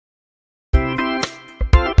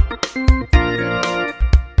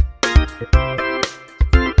Welcome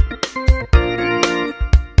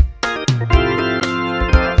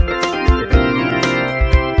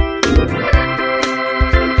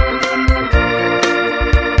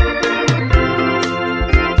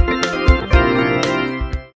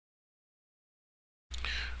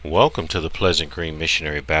to the Pleasant Green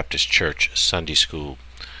Missionary Baptist Church Sunday School.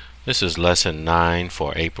 This is Lesson 9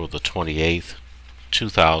 for April the 28th,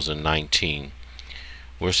 2019.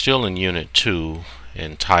 We're still in Unit 2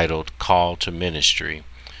 entitled Call to Ministry.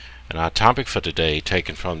 And our topic for today,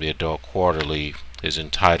 taken from the Adult Quarterly, is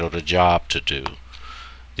entitled A Job to Do.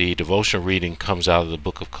 The devotional reading comes out of the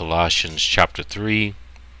book of Colossians chapter 3,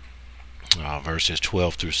 verses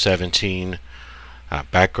 12 through 17.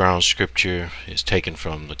 Background scripture is taken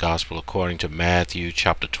from the Gospel according to Matthew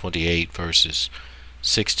chapter 28 verses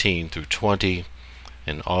 16 through 20,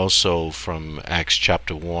 and also from Acts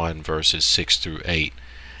chapter 1 verses 6 through 8.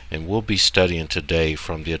 And we'll be studying today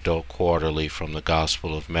from the Adult Quarterly from the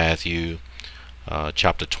Gospel of Matthew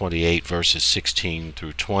chapter 28 verses 16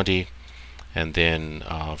 through 20, and then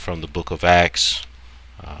from the book of Acts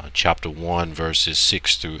chapter 1 verses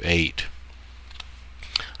 6 through 8.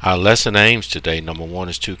 Our lesson aims today, number one,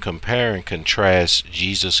 is to compare and contrast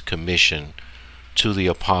Jesus' commission to the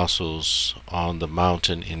apostles on the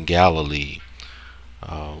mountain in Galilee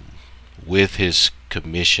with his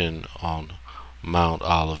commission on Mount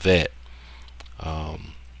Olivet.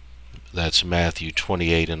 That's Matthew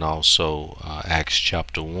 28 and also Acts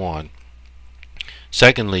chapter 1.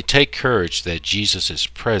 Secondly, take courage that Jesus is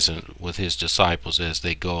present with his disciples as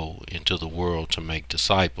they go into the world to make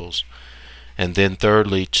disciples. And then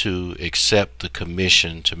thirdly, to accept the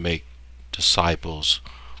commission to make disciples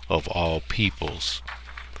of all peoples.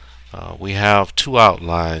 We have two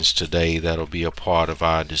outlines today that will be a part of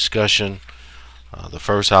our discussion. The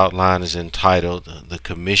first outline is entitled The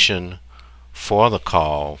Commission for the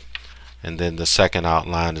Call, and then the second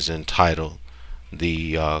outline is entitled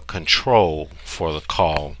The Control for the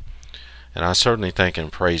Call. And I certainly thank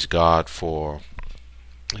and praise God for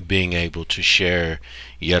being able to share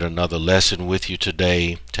yet another lesson with you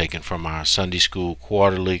today, taken from our Sunday School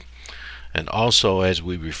Quarterly. And also as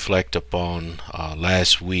we reflect upon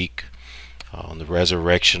last week on the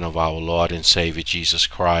resurrection of our Lord and Savior Jesus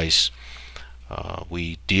Christ,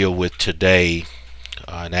 we deal with today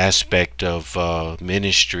an aspect of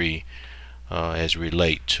ministry as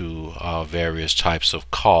relate to various types of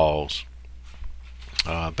calls.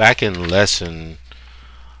 Back in lesson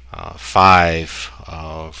 5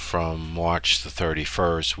 from March the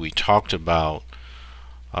 31st, we talked about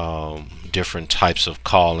different types of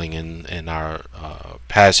calling, and our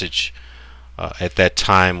passage at that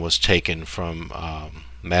time was taken from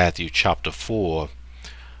Matthew chapter 4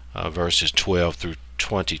 verses 12 through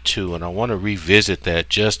 22, and I want to revisit that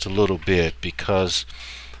just a little bit because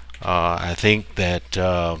I think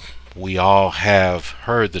that we all have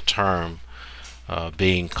heard the term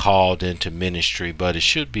being called into ministry, but it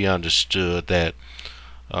should be understood that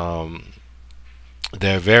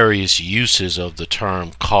there are various uses of the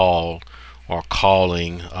term call or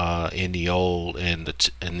calling in the Old and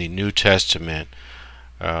the New Testament.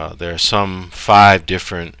 There are some 5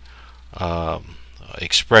 different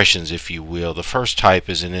expressions, if you will. The first type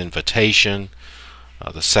is an invitation.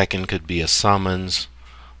 The second could be a summons.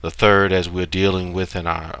 The third, as we're dealing with in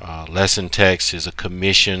our lesson text, is a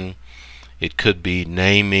commission. It could be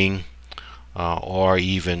naming or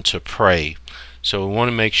even to pray. So we want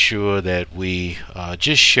to make sure that we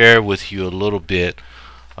just share with you a little bit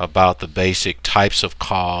about the basic types of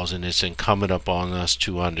calls, and it's incumbent upon us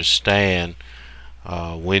to understand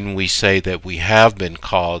when we say that we have been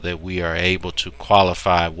called, that we are able to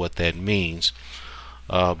qualify what that means.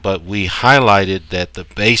 But we highlighted that the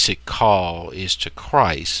basic call is to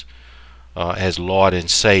Christ as Lord and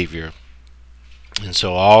Savior. And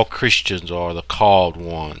so all Christians are the called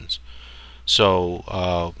ones.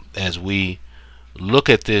 So as we look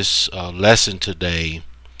at this lesson today,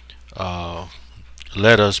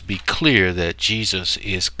 let us be clear that Jesus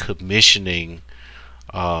is commissioning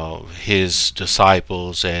his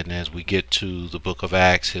disciples, and as we get to the book of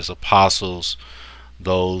Acts, his apostles,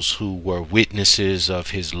 those who were witnesses of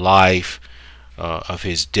his life, of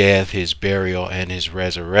his death, his burial, and his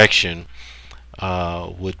resurrection,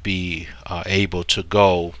 would be able to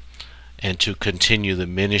go and to continue the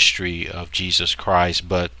ministry of Jesus Christ.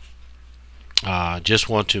 But just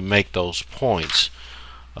want to make those points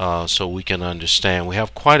so we can understand. We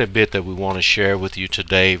have quite a bit that we want to share with you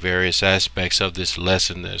today, various aspects of this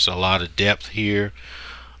lesson. There's a lot of depth here,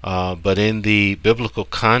 but in the biblical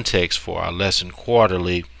context for our lesson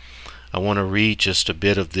quarterly, I want to read just a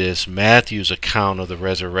bit of this. Matthew's account of the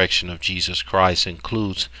resurrection of Jesus Christ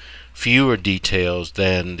includes fewer details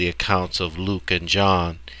than the accounts of Luke and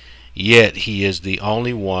John. Yet he is the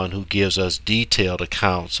only one who gives us detailed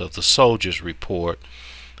accounts of the soldier's report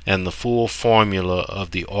and the full formula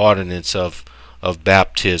of the ordinance of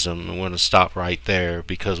baptism. I want to stop right there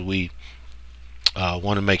because we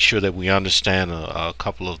want to make sure that we understand a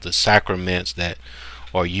couple of the sacraments that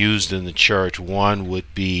are used in the church. One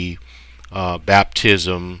would be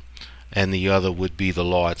baptism, and the other would be the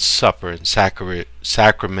Lord's Supper. And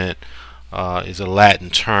sacrament is a Latin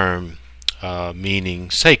term meaning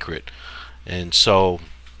sacred. And so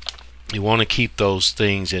you want to keep those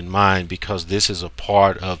things in mind, because this is a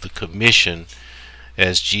part of the commission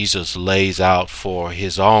as Jesus lays out for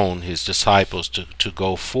his disciples to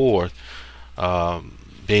go forth,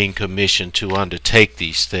 being commissioned to undertake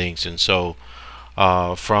these things. And so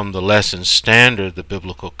from the lesson standard, the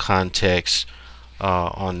biblical context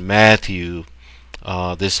on Matthew,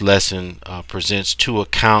 this lesson presents two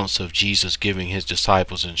accounts of Jesus giving his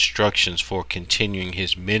disciples instructions for continuing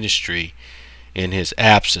his ministry in his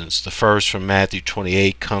absence. The first, from Matthew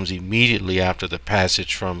 28, comes immediately after the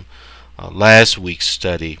passage from last week's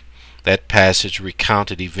study. That passage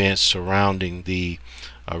recounted events surrounding the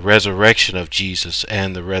resurrection of Jesus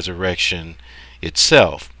and the resurrection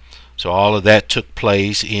itself. So all of that took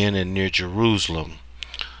place in and near Jerusalem.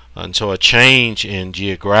 And so a change in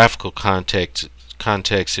geographical context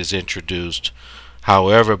is introduced,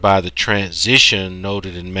 however, by the transition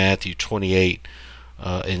noted in Matthew 28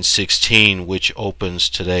 and 16, which opens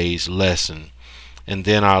today's lesson. And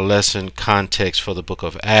then our lesson context for the book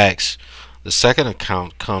of Acts. The second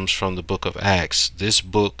account comes from the book of Acts. This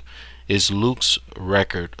book is Luke's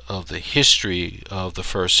record of the history of the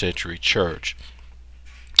first century church,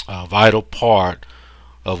 a vital part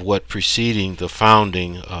of what preceding the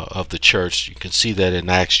founding of the church. You can see that in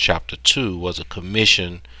Acts chapter 2 was a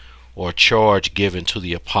commission or charge given to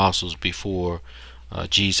the apostles before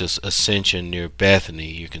Jesus' ascension near Bethany.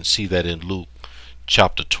 You can see that in Luke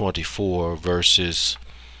chapter 24 verses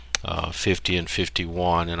 50 and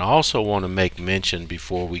 51. And I also want to make mention,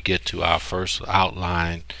 before we get to our first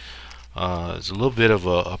outline, it's a little bit of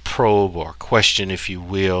a probe or question, if you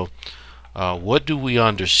will. What do we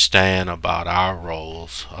understand about our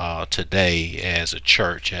roles today as a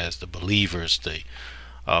church, as the believers, the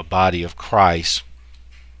body of Christ?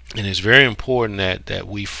 And it's very important that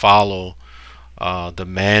we follow the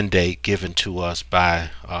mandate given to us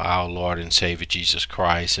by our Lord and Savior Jesus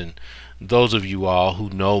Christ. And those of you all who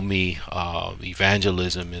know me,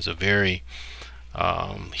 evangelism is a very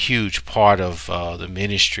huge part of the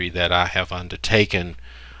ministry that I have undertaken.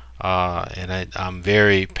 And I'm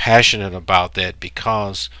very passionate about that,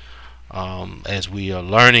 because as we are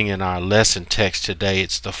learning in our lesson text today,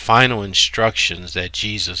 it's the final instructions that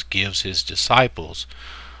Jesus gives his disciples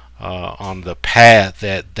on the path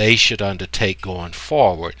that they should undertake going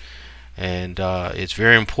forward. And it's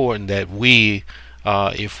very important that we,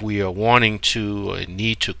 if we are wanting to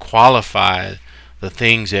need to qualify the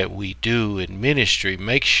things that we do in ministry,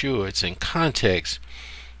 make sure it's in context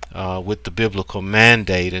with the biblical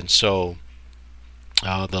mandate. And so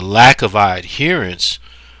the lack of our adherence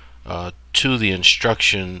to the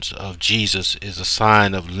instructions of Jesus is a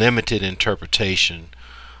sign of limited interpretation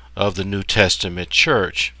of the New Testament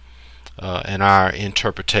church and our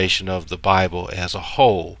interpretation of the Bible as a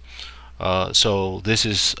whole. So this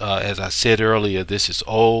is, as I said earlier, this is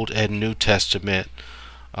Old and New Testament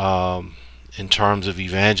in terms of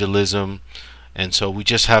evangelism. And so we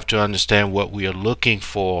just have to understand what we are looking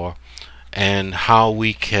for and how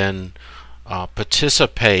we can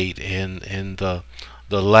participate in the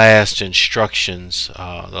last instructions,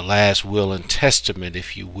 the last will and testament,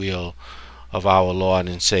 if you will, of our Lord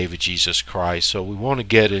and Savior Jesus Christ. So we want to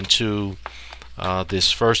get into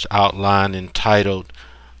this first outline entitled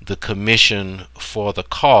The Commission for the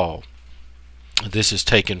Call. This is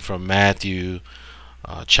taken from Matthew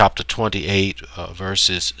chapter 28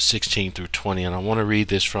 verses 16 through 20, and I want to read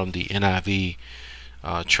this from the NIV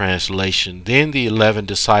translation. Then the 11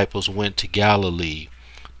 disciples went to Galilee,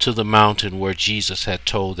 to the mountain where Jesus had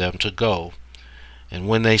told them to go. And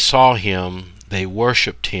when they saw him, they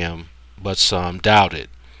worshipped him, but some doubted.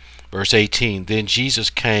 Verse 18, Then Jesus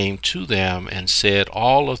came to them and said,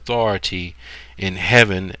 All authority in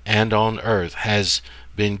heaven and on earth has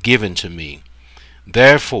been given to me.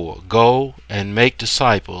 Therefore, go and make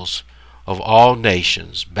disciples of all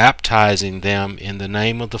nations, baptizing them in the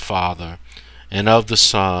name of the Father, and of the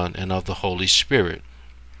Son, and of the Holy Spirit.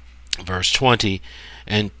 Verse 20,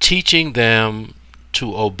 And teaching them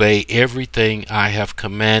to obey everything I have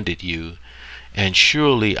commanded you, and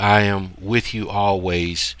surely I am with you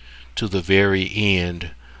always to the very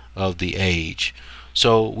end of the age.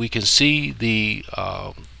 So we can see the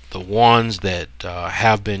ones that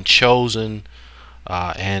have been chosen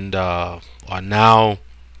and are now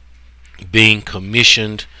being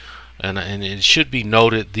commissioned. And it should be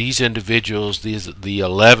noted, these individuals, the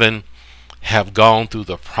 11, have gone through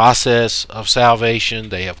the process of salvation.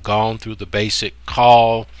 They have gone through the basic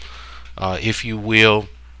call, if you will,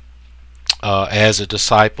 as a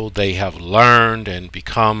disciple. They have learned and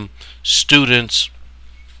become students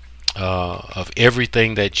of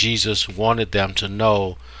everything that Jesus wanted them to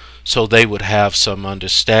know, so they would have some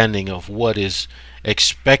understanding of what is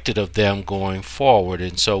expected of them going forward.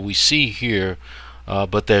 And so we see here,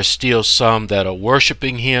 but there's still some that are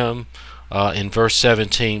worshiping him in verse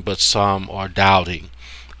 17, but some are doubting.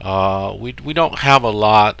 We don't have a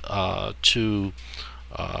lot to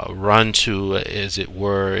run to, as it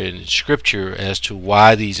were, in Scripture as to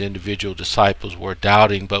why these individual disciples were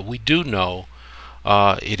doubting, but we do know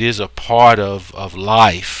it is a part of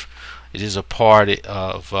life. It is a part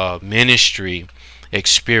of ministry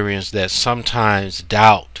experience that sometimes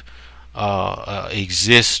doubt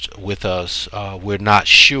exists with us. We're not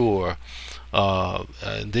sure.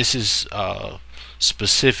 This is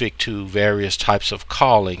specific to various types of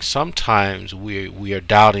calling. Sometimes we are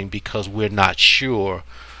doubting because we're not sure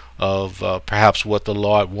of perhaps what the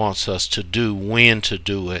Lord wants us to do, when to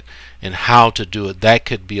do it, and how to do it. That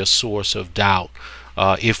could be a source of doubt.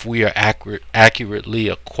 If we are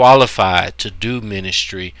accurately qualified to do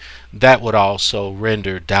ministry, that would also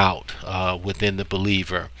render doubt within the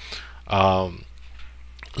believer.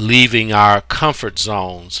 Leaving our comfort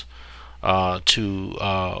zones to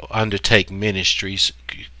undertake ministries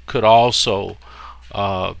could also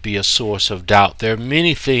be a source of doubt. There are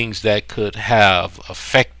many things that could have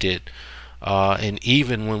affected, and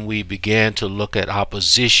even when we began to look at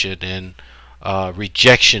opposition and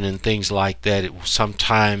rejection and things like that,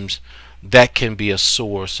 sometimes that can be a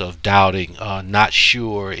source of doubting, not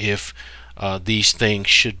sure if these things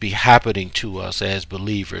should be happening to us as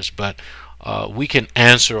believers. But we can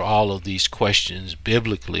answer all of these questions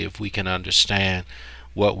biblically if we can understand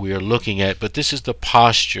what we are looking at. But this is the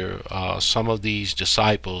posture some of these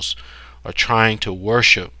disciples are trying to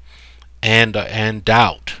worship and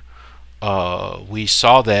doubt. We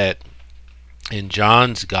saw that in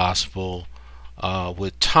John's gospel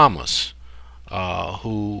with Thomas,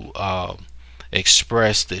 who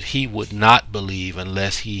expressed that he would not believe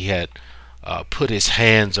unless he had put his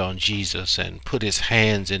hands on Jesus and put his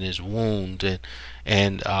hands in his wound,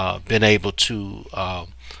 and been able to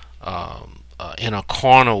in a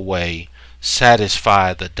carnal way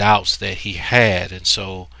satisfy the doubts that he had. And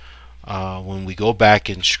so when we go back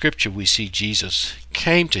in Scripture, we see Jesus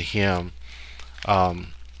came to him and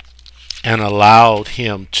allowed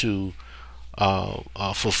him to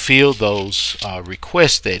fulfill those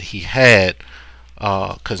requests that he had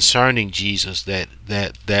concerning Jesus,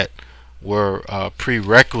 that were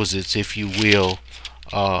prerequisites, if you will,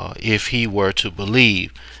 if he were to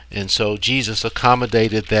believe. And so Jesus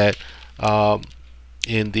accommodated that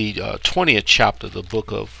in the 20th chapter of the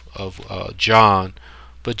book of John.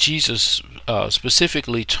 But Jesus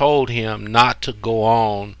specifically told him not to go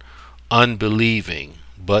on unbelieving,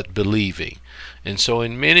 but believing. And so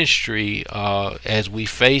in ministry, as we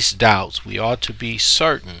face doubts, we ought to be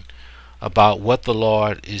certain about what the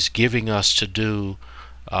Lord is giving us to do,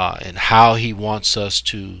 and how he wants us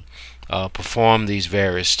to perform these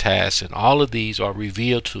various tasks. And all of these are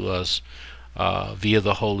revealed to us via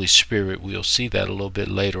the Holy Spirit. We'll see that a little bit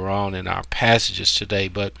later on in our passages today.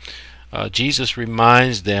 But Jesus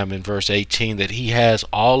reminds them in verse 18 that he has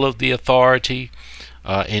all of the authority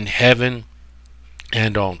in heaven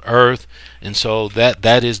and on earth. And so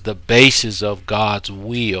that is the basis of God's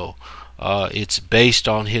will. It's based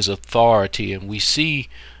on his authority, and we see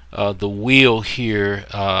the will here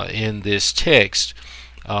in this text.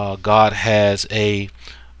 God has a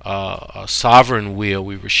sovereign will.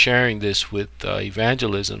 We were sharing this with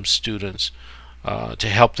evangelism students to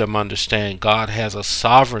help them understand God has a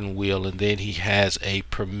sovereign will, and then he has a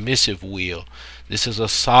permissive will. This is a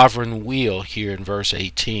sovereign will here in verse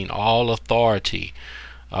 18. All authority.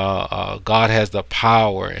 God has the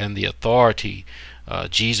power and the authority.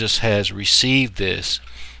 Jesus has received this,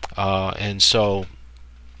 and so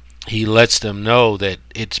he lets them know that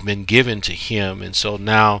it's been given to him. And so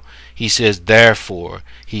now he says, therefore.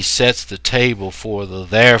 He sets the table for the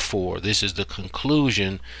therefore. This is the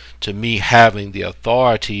conclusion to me having the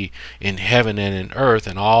authority in heaven and in earth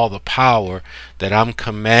and all the power, that I'm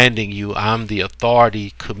commanding you. I'm the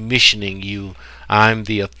authority commissioning you. I'm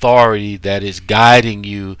the authority that is guiding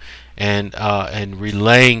you and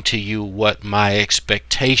relaying to you what my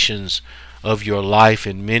expectations of your life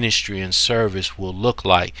and ministry and service will look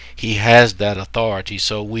like. He has that authority.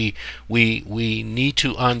 So we need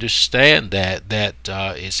to understand that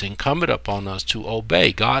it's incumbent upon us to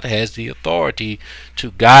obey. God has the authority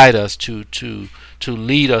to guide us, to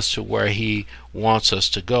lead us to where He wants us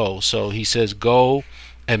to go. So He says, go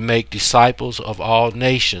and make disciples of all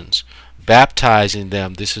nations, baptizing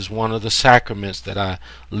them. This is one of the sacraments that I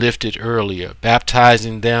lifted earlier.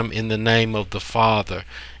 Baptizing them in the name of the Father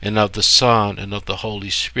and of the Son and of the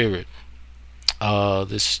Holy Spirit.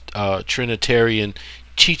 This Trinitarian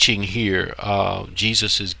teaching here,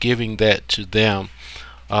 Jesus is giving that to them.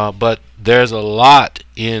 But there's a lot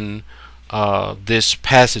in this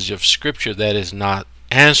passage of Scripture that is not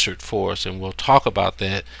answered for us, and we'll talk about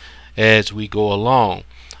that as we go along.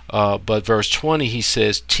 But verse 20, he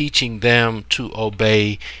says, teaching them to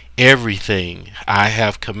obey everything I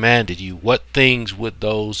have commanded you. What things would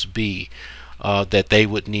those be that they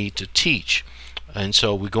would need to teach? And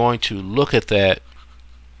so we're going to look at that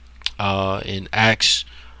in Acts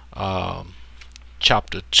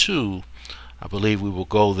chapter 2. I believe we will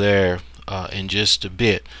go there in just a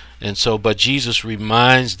bit. And so, but Jesus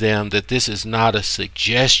reminds them that this is not a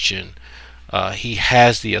suggestion. He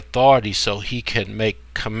has the authority, so He can make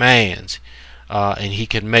commands and He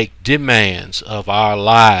can make demands of our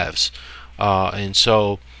lives. And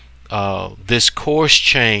so this course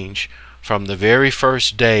change from the very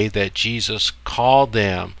first day that Jesus called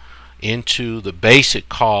them into the basic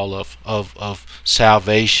call of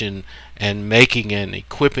salvation and making and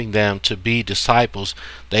equipping them to be disciples,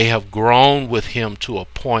 they have grown with Him to a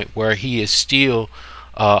point where He is still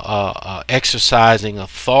exercising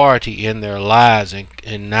authority in their lives,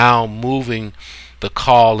 and now moving the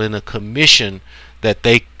call in a commission that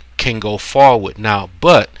they can go forward now.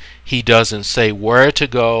 But He doesn't say where to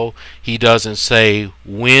go. He doesn't say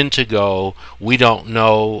when to go. We don't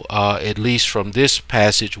know, at least from this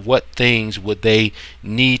passage, what things would they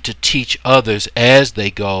need to teach others as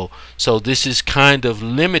they go. So this is kind of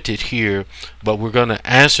limited here, but we're going to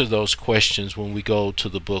answer those questions when we go to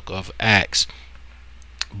the book of Acts.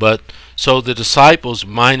 But so the disciples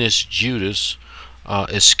minus Judas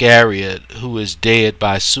Iscariot, who is dead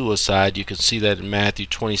by suicide, you can see that in Matthew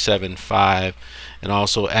 27:5, and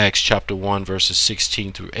also Acts chapter 1 verses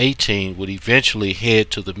 16 through 18, would eventually head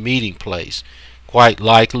to the meeting place. Quite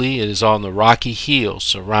likely it is on the rocky hill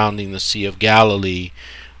surrounding the Sea of Galilee,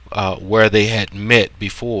 where they had met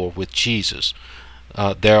before with Jesus.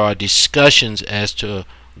 There are discussions as to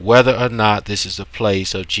whether or not this is the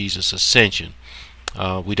place of Jesus' ascension.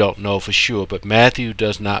 We don't know for sure, but Matthew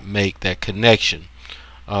does not make that connection.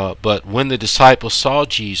 But when the disciples saw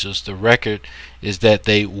Jesus, the record is that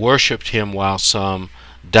they worshipped Him while some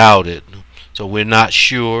doubted. So we're not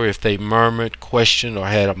sure if they murmured, questioned, or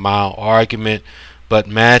had a mild argument, but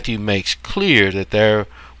Matthew makes clear that there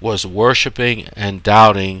was worshiping and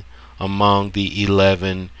doubting among the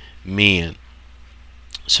 11 men.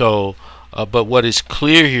 So but what is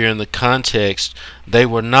clear here in the context, they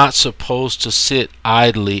were not supposed to sit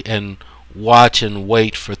idly and watch and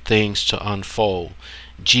wait for things to unfold.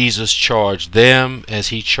 Jesus charged them as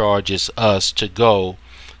He charges us to go,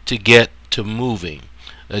 to get to moving.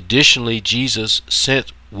 Additionally, Jesus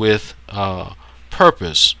sent with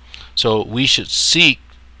purpose. So we should seek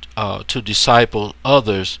to disciple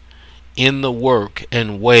others in the work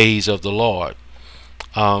and ways of the Lord.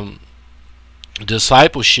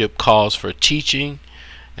 Discipleship calls for teaching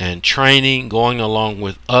and training, going along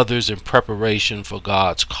with others in preparation for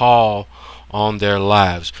God's call on their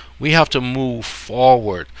lives. We have to move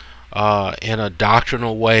forward in a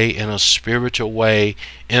doctrinal way, in a spiritual way,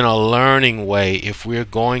 in a learning way, if we're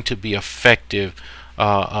going to be effective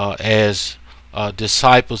as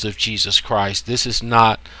disciples of Jesus Christ. This is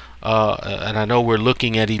not, and I know we're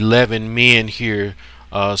looking at 11 men here,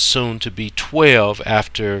 soon to be 12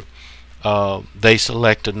 after they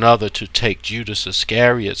select another to take Judas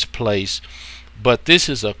Iscariot's place. But this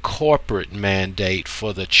is a corporate mandate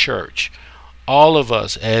for the church. All of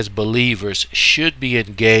us as believers should be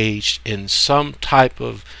engaged in some type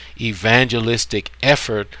of evangelistic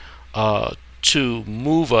effort to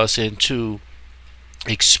move us into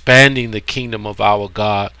expanding the kingdom of our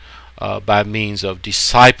God by means of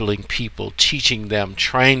discipling people, teaching them,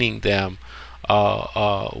 training them,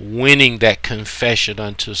 winning that confession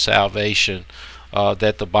unto salvation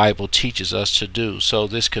that the Bible teaches us to do. So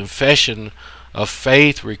this confession of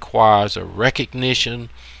faith requires a recognition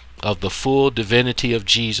of the full divinity of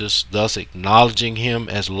Jesus, thus acknowledging Him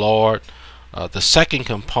as Lord. The second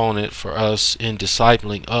component for us in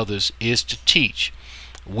discipling others is to teach.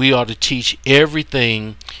 We are to teach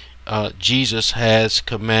everything Jesus has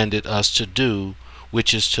commanded us to do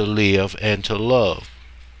which is to live and to love.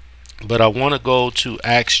 But I want to go to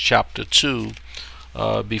Acts chapter 2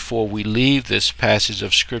 before we leave this passage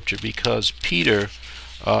of Scripture, because Peter,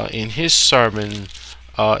 in his sermon,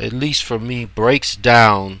 at least for me, breaks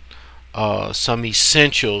down some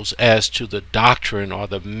essentials as to the doctrine or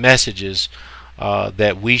the messages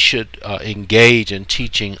that we should engage in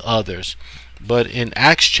teaching others. But in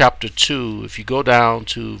Acts chapter 2, if you go down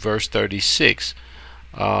to verse 36,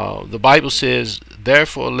 the Bible says,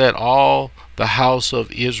 "Therefore let all the house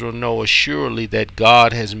of Israel know assuredly that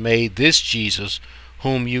God has made this Jesus,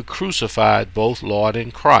 whom you crucified, both Lord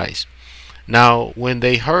and Christ." Now when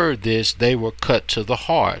they heard this, they were cut to the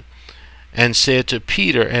heart, and said to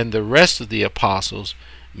Peter and the rest of the apostles,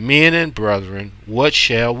 "Men and brethren, what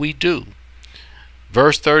shall we do?"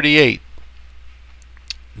 Verse 38,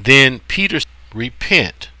 "Then Peter said,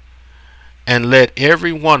 Repent, and let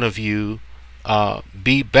every one of you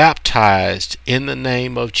be baptized in the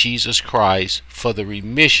name of Jesus Christ for the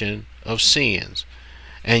remission of sins,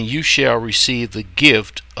 and you shall receive the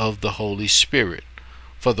gift of the Holy Spirit.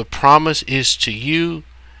 For the promise is to you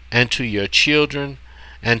and to your children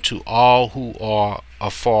and to all who are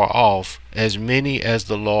afar off, as many as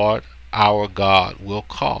the Lord our God will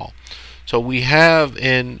call." So we have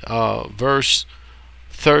in verse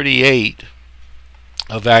 38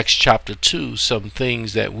 of Acts chapter 2 some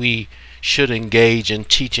things that we should engage in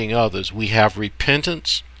teaching others. We have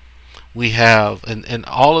repentance. We have, and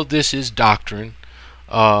all of this is doctrine.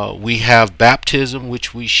 We have baptism,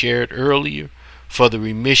 which we shared earlier, for the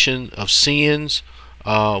remission of sins.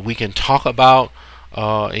 We can talk about,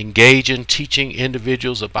 engage in teaching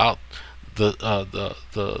individuals about the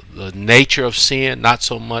nature of sin, not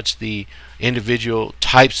so much the individual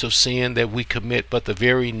types of sin that we commit, but the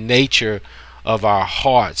very nature of our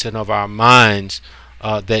hearts and of our minds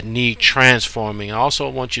that need transforming. I also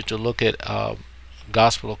want you to look at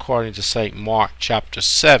Gospel according to St. Mark chapter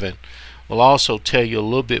 7. We'll also tell you a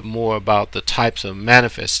little bit more about the types of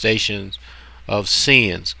manifestations of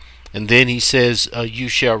sins. And then he says, you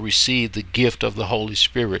shall receive the gift of the Holy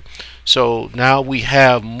Spirit. So now we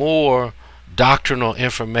have more doctrinal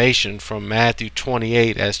information from Matthew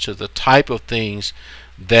 28 as to the type of things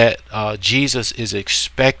that Jesus is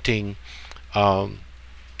expecting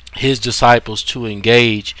his disciples to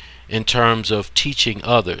engage in terms of teaching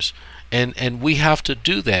others. And we have to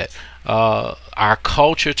do that. Our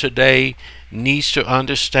culture today needs to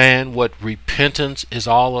understand what repentance is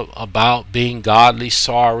all about, being godly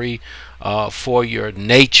sorry for your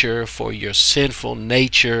nature, for your sinful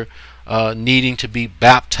nature, needing to be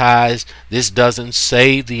baptized. This doesn't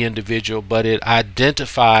save the individual, but it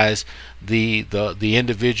identifies the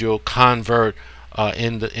individual convert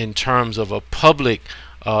in terms of a public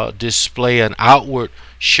display, an outward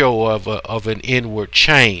show of an inward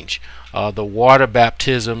change. The water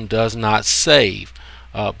baptism does not save,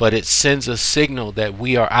 but it sends a signal that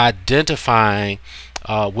we are identifying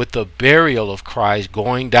with the burial of Christ,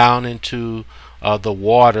 going down into the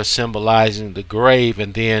water, symbolizing the grave,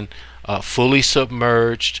 and then fully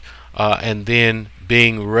submerged, and then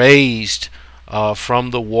being raised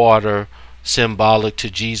from the water, symbolic to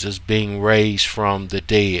Jesus being raised from the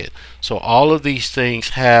dead. So all of these things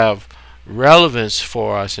have relevance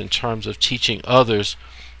for us in terms of teaching others,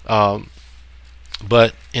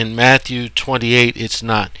 but in Matthew 28 it's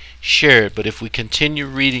not shared. But if we continue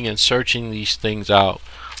reading and searching these things out,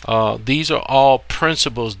 these are all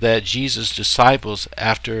principles that Jesus' disciples,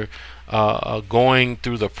 after going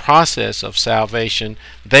through the process of salvation,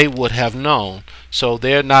 they would have known. So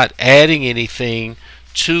they're not adding anything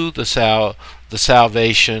to the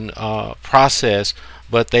salvation process,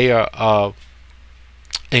 but they are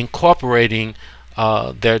incorporating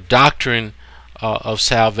their doctrine of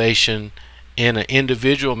salvation in an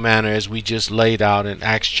individual manner, as we just laid out in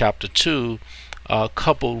Acts chapter 2,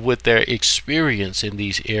 coupled with their experience in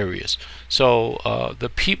these areas. So the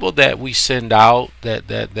people that we send out,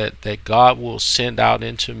 that God will send out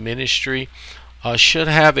into ministry, should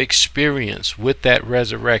have experience with that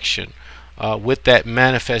resurrection, with that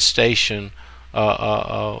manifestation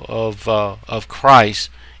of Christ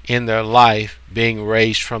in their life, being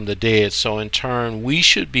raised from the dead. So in turn, we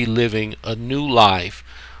should be living a new life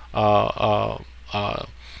in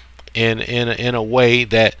a way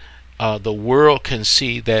that the world can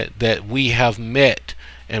see that we have met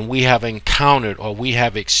and we have encountered, or we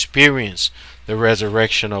have experienced the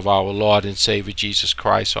resurrection of our Lord and Savior Jesus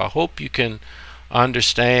Christ. So I hope you can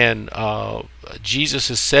understand Jesus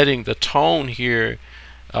is setting the tone here,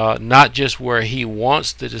 not just where he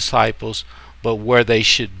wants the disciples, but where they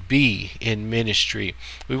should be in ministry.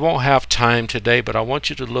 We won't have time today, but I want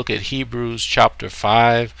you to look at Hebrews chapter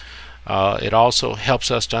 5, It also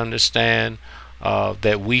helps us to understand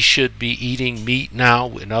that we should be eating meat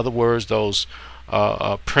now. In other words, those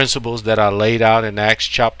principles that are laid out in Acts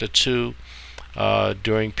chapter 2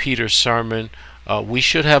 during Peter's sermon. We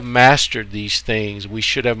should have mastered these things. We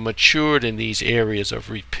should have matured in these areas of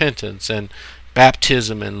repentance and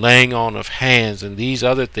baptism and laying on of hands and these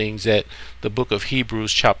other things that the book of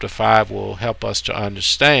Hebrews chapter 5 will help us to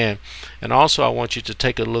understand. And also I want you to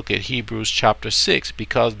take a look at Hebrews chapter 6,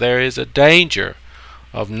 because there is a danger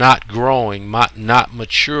of not growing, not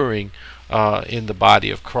maturing in the body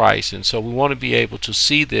of Christ. And so we want to be able to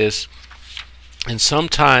see this. And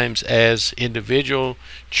sometimes as individual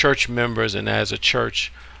church members and as a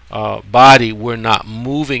church body, we're not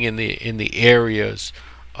moving in the areas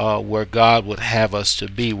where God would have us to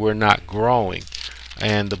be. We're not growing.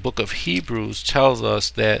 And the book of Hebrews tells us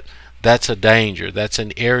that that's a danger. That's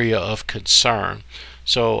an area of concern.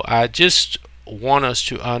 So I just want us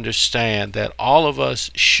to understand that all of us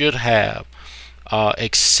should have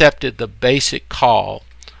accepted the basic call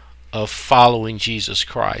of following Jesus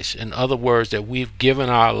Christ. In other words, that we've given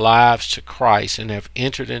our lives to Christ and have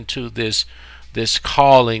entered into this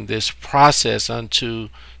calling, this process unto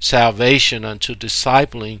salvation, unto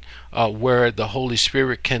discipling, where the Holy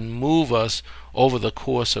Spirit can move us over the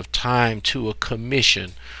course of time to a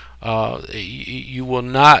commission. You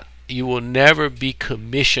will never be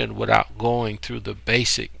commissioned without going through the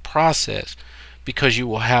basic process, because you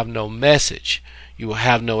will have no message, you will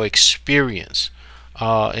have no experience.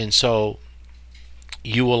 And so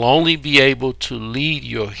you will only be able to lead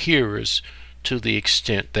your hearers to the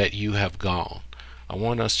extent that you have gone. I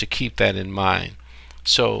want us to keep that in mind.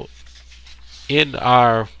 So in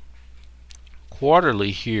our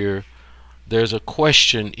quarterly here, there's a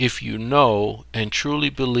question: if you know and truly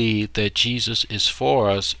believe that Jesus is for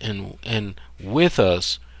us and with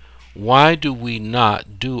us, why do we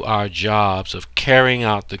not do our jobs of carrying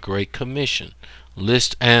out the Great Commission?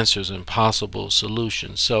 List answers and possible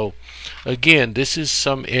solutions. So again, this is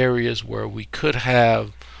some areas where we could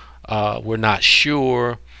have, we're not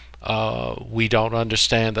sure, we don't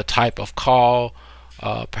understand the type of call.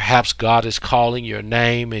 Perhaps God is calling your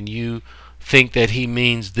name and you think that he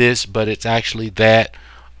means this, but it's actually that.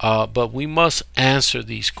 But we must answer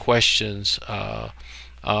these questions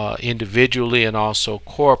individually and also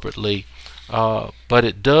corporately. But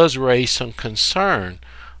it does raise some concern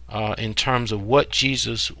in terms of what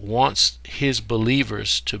Jesus wants his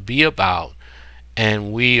believers to be about,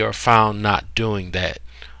 and we are found not doing that.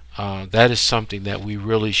 That is something that we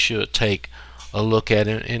really should take a look at,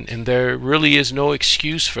 and there really is no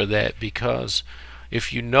excuse for that, because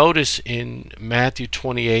if you notice in Matthew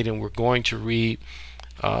 28, and we're going to read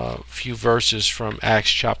a few verses from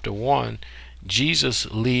Acts chapter 1, Jesus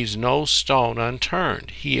leaves no stone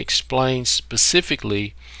unturned. He explains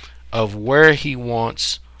specifically of where he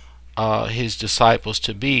wants his disciples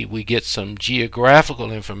to be. We get some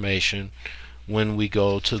geographical information when we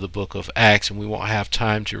go to the book of Acts, and we won't have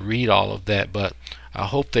time to read all of that, but I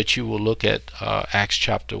hope that you will look at Acts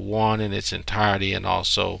chapter 1 in its entirety, and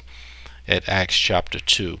also at Acts chapter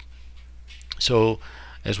 2. So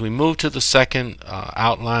as we move to the second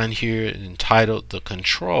outline here, entitled The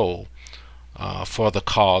Control for the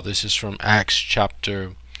Call, this is from Acts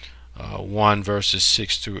chapter 1 verses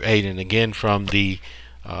 6 through 8, and again from the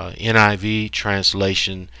NIV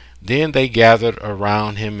translation. Then they gathered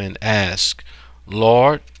around him and asked,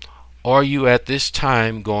 Lord, are you at this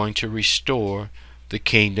time going to restore the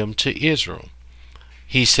kingdom to Israel?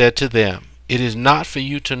 He said to them, it is not for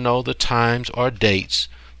you to know the times or dates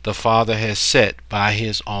the Father has set by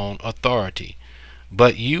his own authority,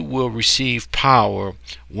 but you will receive power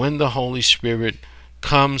when the Holy Spirit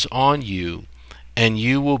comes on you, and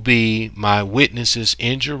you will be my witnesses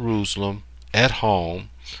in Jerusalem, at home,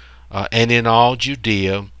 and in all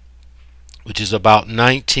Judea, which is about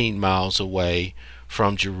 19 miles away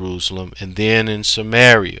from Jerusalem, and then in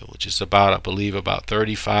Samaria, which is about, I believe, about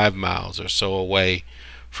 35 miles or so away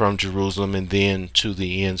from Jerusalem, and then to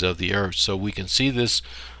the ends of the earth. So we can see this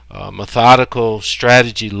methodical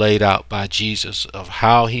strategy laid out by Jesus of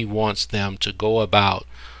how he wants them to go about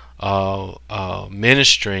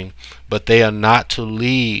ministering, but they are not to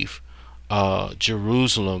leave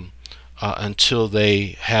Jerusalem until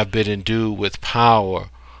they have been endued with power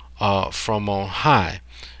from on high.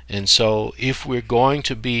 And so if we're going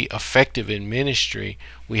to be effective in ministry,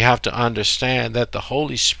 we have to understand that the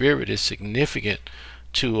Holy Spirit is significant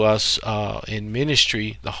to us in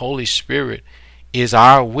ministry. The Holy Spirit is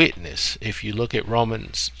our witness. If you look at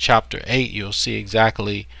Romans chapter 8, you'll see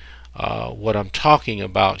exactly what I'm talking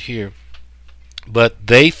about here. But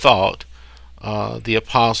they thought, the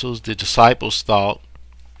apostles, the disciples thought,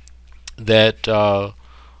 that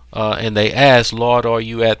and they asked, Lord, are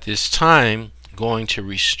you at this time going to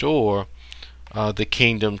restore the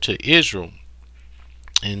kingdom to Israel?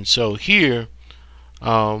 And so here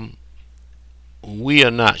we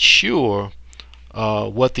are not sure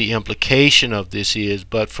what the implication of this is,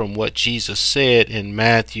 but from what Jesus said in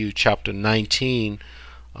Matthew chapter 19,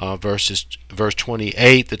 verse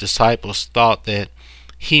 28, the disciples thought that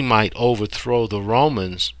he might overthrow the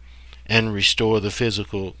Romans and restore the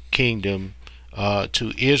physical kingdom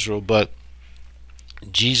to Israel. But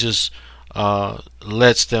Jesus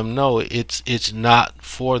lets them know it's not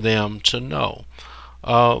for them to know.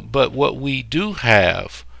 But what we do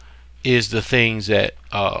have is the things that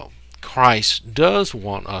Christ does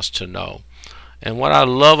want us to know. And what I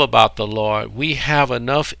love about the Lord, we have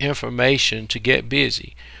enough information to get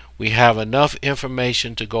busy. We have enough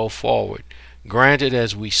information to go forward. Granted,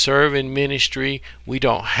 as we serve in ministry, we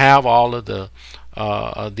don't have all of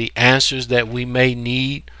the answers that we may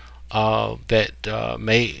need, that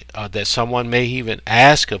someone may even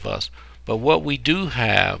ask of us. But what we do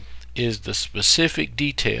have is the specific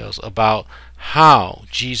details about how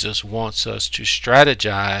Jesus wants us to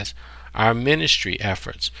strategize our ministry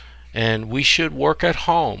efforts. And we should work at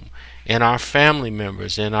home, in our family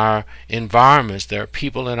members, in our environments. There are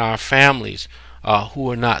people in our families who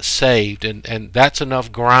are not saved, and that's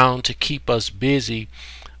enough ground to keep us busy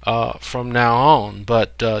from now on.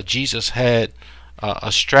 But Jesus had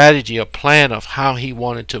a strategy, a plan of how he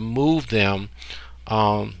wanted to move them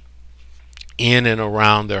in and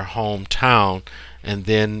around their hometown, and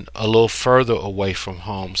then a little further away from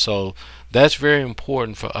home. So that's very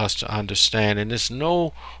important for us to understand, and there's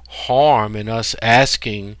no harm in us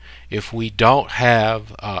asking if we don't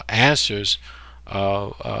have answers.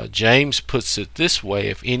 James puts it this way: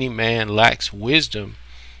 if any man lacks wisdom,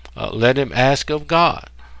 let him ask of God.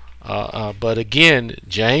 But again,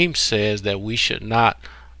 James says that we should not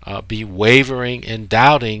be wavering and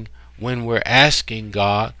doubting when we're asking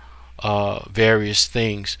God various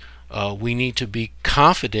things. We need to be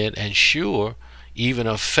confident and sure, even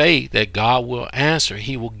of faith, that God will answer.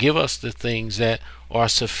 He will give us the things that are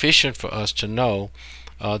sufficient for us to know,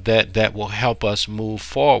 that will help us move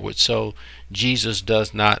forward. So Jesus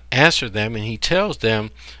does not answer them, and he tells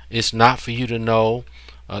them it's not for you to know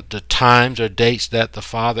the times or dates that the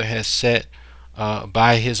Father has set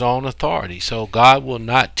by his own authority. So God will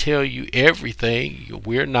not tell you everything.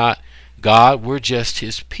 We're not God, we're just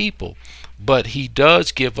his people. But he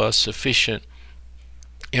does give us sufficient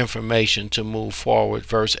information to move forward.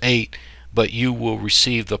 Verse 8, but you will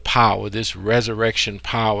receive the power, this resurrection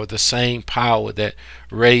power, the same power that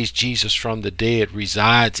raised Jesus from the dead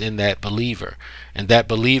resides in that believer, and that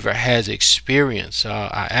believer has experience.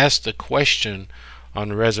 I asked the question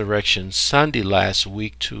on Resurrection Sunday last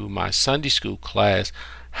week to my Sunday school class,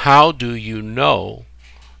 how do you know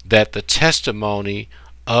that the testimony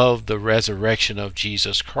of the resurrection of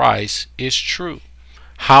Jesus Christ is true?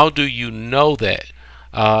 How do you know that?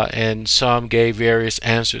 And some gave various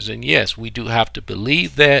answers, and yes, we do have to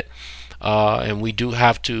believe that, and we do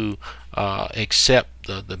have to accept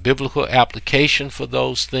the biblical application for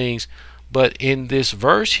those things. But in this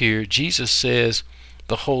verse here, Jesus says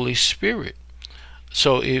the Holy Spirit.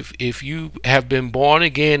 So if you have been born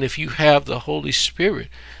again, if you have the Holy Spirit,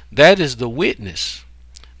 that is the witness.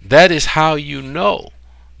 That is how you know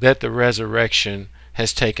that the resurrection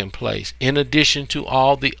has taken place, in addition to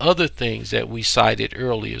all the other things that we cited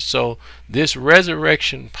earlier. So this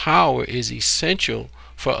resurrection power is essential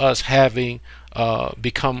for us having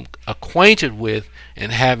become acquainted with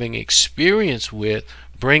and having experience with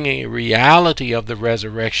bringing a reality of the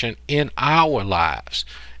resurrection in our lives.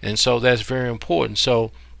 And so that's very important.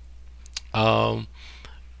 So I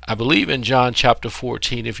believe in John chapter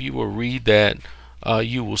 14, if you will read that,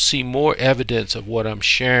 you will see more evidence of what I'm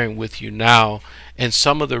sharing with you now, and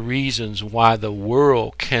some of the reasons why the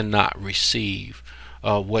world cannot receive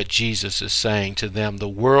what Jesus is saying to them. The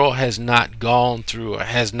world has not gone through or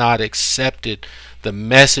has not accepted the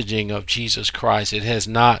messaging of Jesus Christ. It has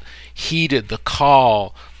not heeded the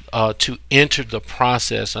call to enter the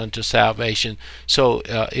process unto salvation. So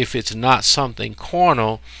if it's not something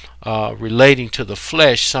carnal relating to the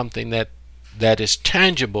flesh, something that is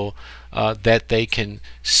tangible, that they can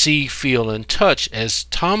see, feel, and touch, as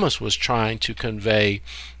Thomas was trying to convey,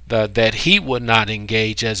 that he would not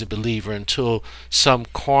engage as a believer until some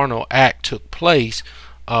carnal act took place,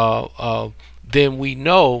 then we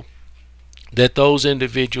know that those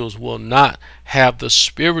individuals will not have the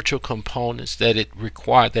spiritual components that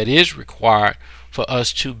is required for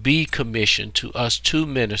us to be commissioned, to us to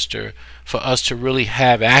minister, for us to really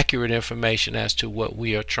have accurate information as to what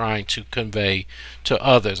we are trying to convey to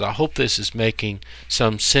others. I hope this is making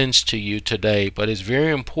some sense to you today, but it's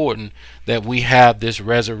very important that we have this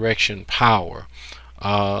resurrection power,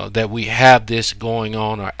 that we have this going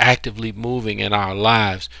on or actively moving in our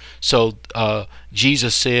lives. So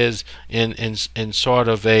Jesus says in sort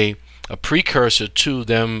of a precursor to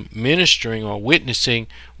them ministering or witnessing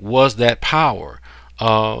was that power.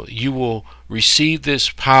 You will receive this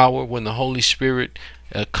power when the Holy Spirit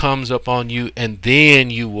comes upon you, and then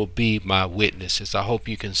you will be my witnesses. I hope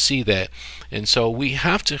you can see that. And so we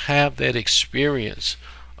have to have that experience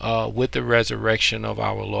with the resurrection of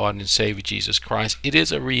our Lord and Savior Jesus Christ. It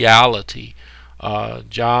is a reality.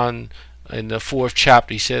 John in the 4th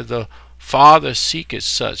chapter, he said, the Father seeketh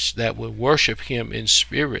such that would worship him in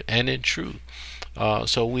spirit and in truth.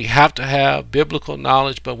 So we have to have biblical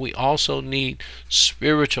knowledge, but we also need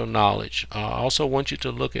spiritual knowledge. I also want you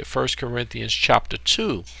to look at 1 Corinthians chapter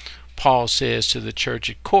 2. Paul says to the church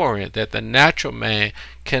at Corinth that the natural man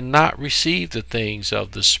cannot receive the things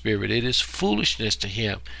of the Spirit. It is foolishness to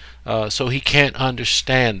him, so he can't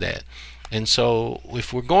understand that. And so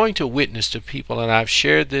if we're going to witness to people, and I've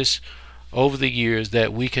shared this over the years,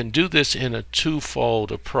 that we can do this in a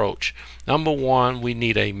twofold approach. Number one, we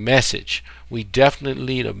need a message. We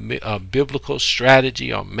definitely need a biblical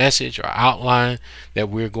strategy or message or outline that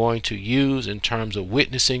we're going to use in terms of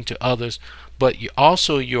witnessing to others. But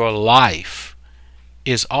also your life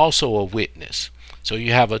is also a witness. So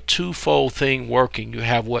you have a twofold thing working. You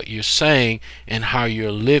have what you're saying and how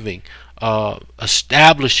you're living,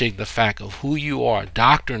 establishing the fact of who you are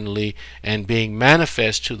doctrinally and being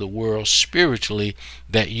manifest to the world spiritually,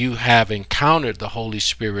 that you have encountered the Holy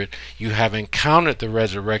Spirit, you have encountered the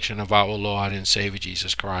resurrection of our Lord and Savior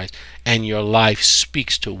Jesus Christ, and your life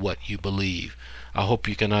speaks to what you believe. I hope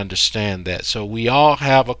you can understand that. So we all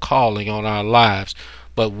have a calling on our lives,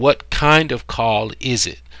 but what kind of call is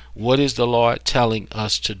it? What is the Lord telling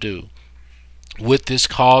us to do? With this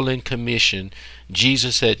call and commission,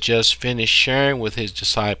 Jesus had just finished sharing with his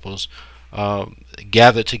disciples,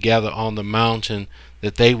 gathered together on the mountain,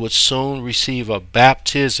 that they would soon receive a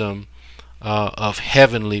baptism of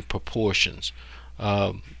heavenly proportions.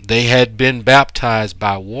 They had been baptized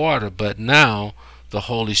by water, but now the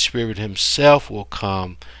Holy Spirit himself will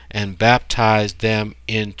come and baptize them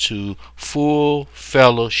into full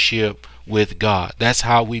fellowship with God. That's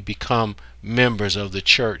how we become members of the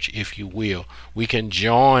church, if you will. We can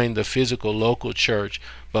join the physical local church,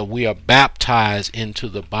 but we are baptized into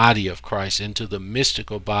the body of Christ, into the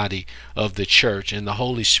mystical body of the church. And the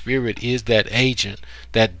Holy Spirit is that agent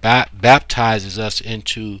that baptizes us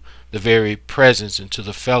into the very presence, into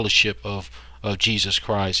the fellowship of Jesus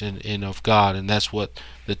Christ and of God. And that's what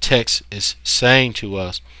the text is saying to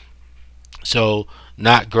us. So,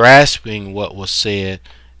 not grasping what was said,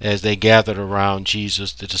 as they gathered around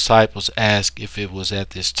Jesus, the disciples asked if it was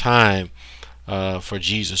at this time for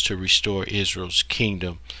Jesus to restore Israel's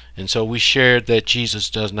kingdom. And so we shared that Jesus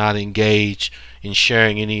does not engage in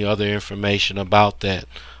sharing any other information about that,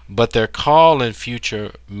 but their call and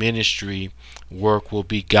future ministry work will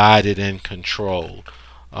be guided and controlled.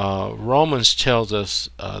 Romans tells us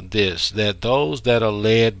that those that are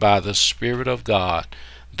led by the Spirit of God,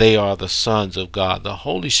 they are the sons of God. The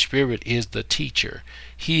Holy Spirit is the teacher.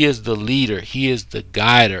 He is the leader. He is the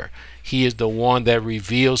guider. He is the one that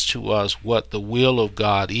reveals to us what the will of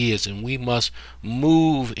God is, and we must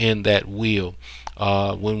move in that will.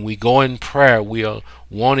 When we go in prayer, we are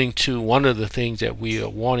wanting to, one of the things that we are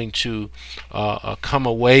wanting to come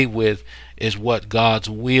away with is what God's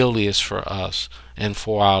will is for us and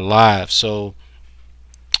for our lives. So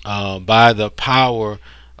by the power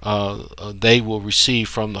they will receive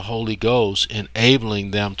from the Holy Ghost,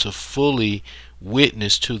 enabling them to fully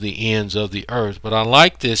witness to the ends of the earth. But I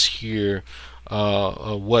like this here,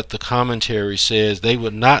 what the commentary says. They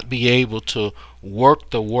would not be able to work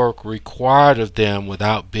the work required of them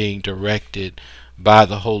without being directed by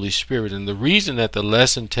the Holy Spirit. And the reason that the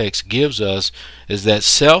lesson text gives us is that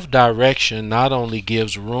self-direction not only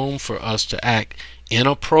gives room for us to act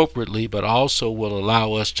inappropriately, but also will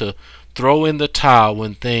allow us to throw in the towel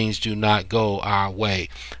when things do not go our way.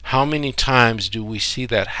 How many times do we see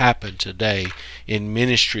that happen today in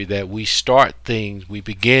ministry, that we start things, we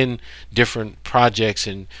begin different projects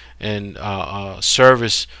and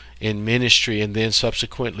service in ministry, and then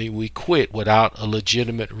subsequently we quit without a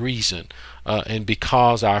legitimate reason, and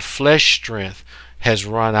because our flesh strength has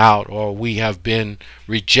run out, or we have been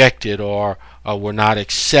rejected, or were not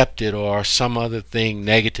accepted, or some other thing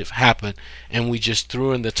negative happened, and we just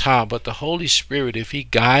threw in the towel. But the Holy Spirit, if he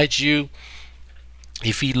guides you,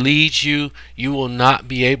 If he leads you, you will not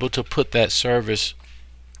be able to put that service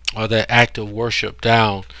or that act of worship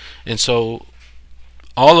down. And so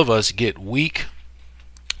all of us get weak.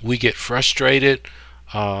 We get frustrated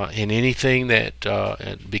in anything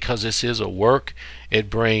that, because this is a work, it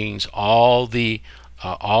brings all the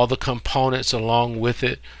components along with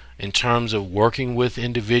it in terms of working with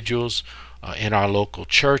individuals in our local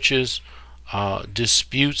churches.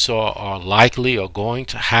 Disputes are likely or going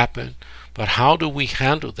to happen, but how do we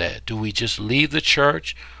handle that? Do we just leave the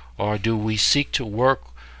church, or do we seek to work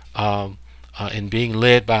in being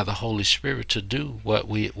led by the Holy Spirit to do what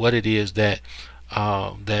it is that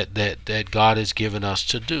that God has given us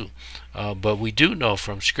to do? But we do know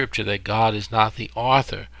from Scripture that God is not the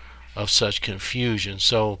author of such confusion.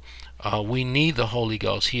 So we need the Holy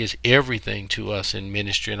Ghost. He is everything to us in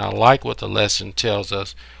ministry. And I like what the lesson tells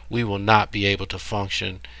us. We will not be able to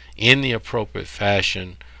function in the appropriate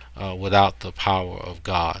fashion without the power of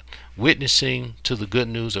God. Witnessing to the good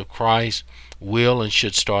news of Christ will and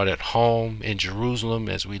should start at home in Jerusalem,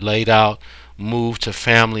 as we laid out, move to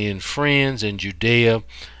family and friends in Judea,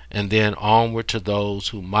 and then onward to those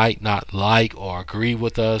who might not like or agree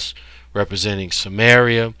with us, representing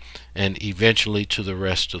Samaria, and eventually to the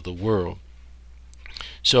rest of the world.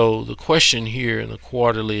 So the question here in the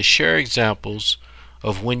quarterly is, share examples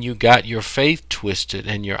of when you got your faith twisted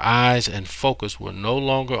and your eyes and focus were no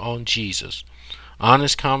longer on Jesus.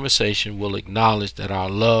 Honest conversation will acknowledge that our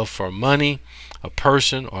love for money, a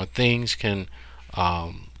person, or things can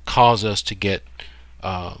cause us to get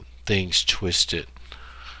things twisted.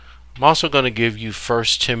 I'm also going to give you 1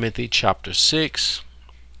 Timothy chapter 6,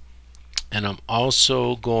 and I'm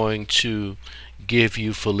also going to give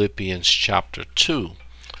you Philippians chapter 2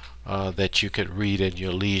 that you could read at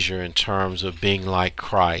your leisure in terms of being like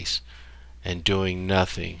Christ and doing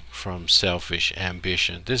nothing from selfish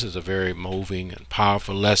ambition. This is a very moving and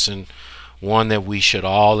powerful lesson, one that we should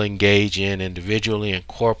all engage in individually and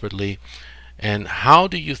corporately. And how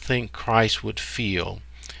do you think Christ would feel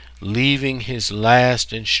leaving his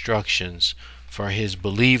last instructions for his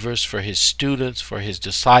believers, for his students, for his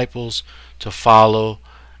disciples to follow,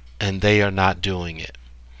 and they are not doing it?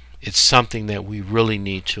 It's something that we really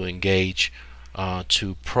need to engage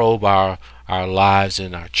to probe our lives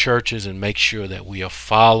in our churches and make sure that we are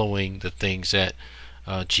following the things that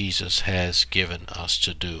Jesus has given us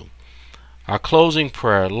to do. Our closing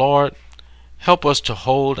prayer: Lord, help us to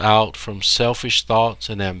hold out from selfish thoughts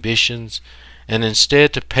and ambitions, and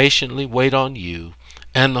instead to patiently wait on you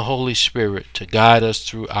and the Holy Spirit to guide us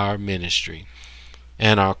through our ministry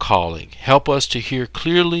and our calling. Help us to hear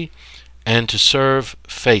clearly and to serve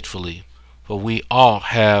faithfully, for we all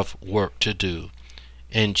have work to do.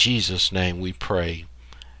 In Jesus' name we pray.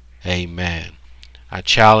 Amen. I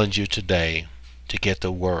challenge you today to get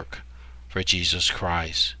to work for Jesus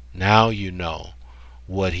Christ. Now you know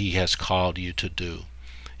what he has called you to do.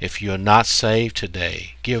 If you're not saved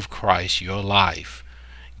today, give Christ your life.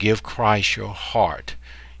 Give Christ your heart.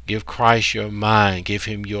 Give Christ your mind. Give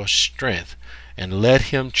him your strength. And let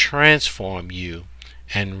him transform you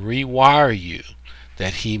and rewire you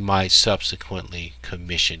that he might subsequently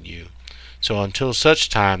commission you. So until such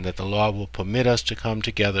time that the Lord will permit us to come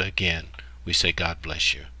together again, we say God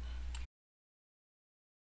bless you.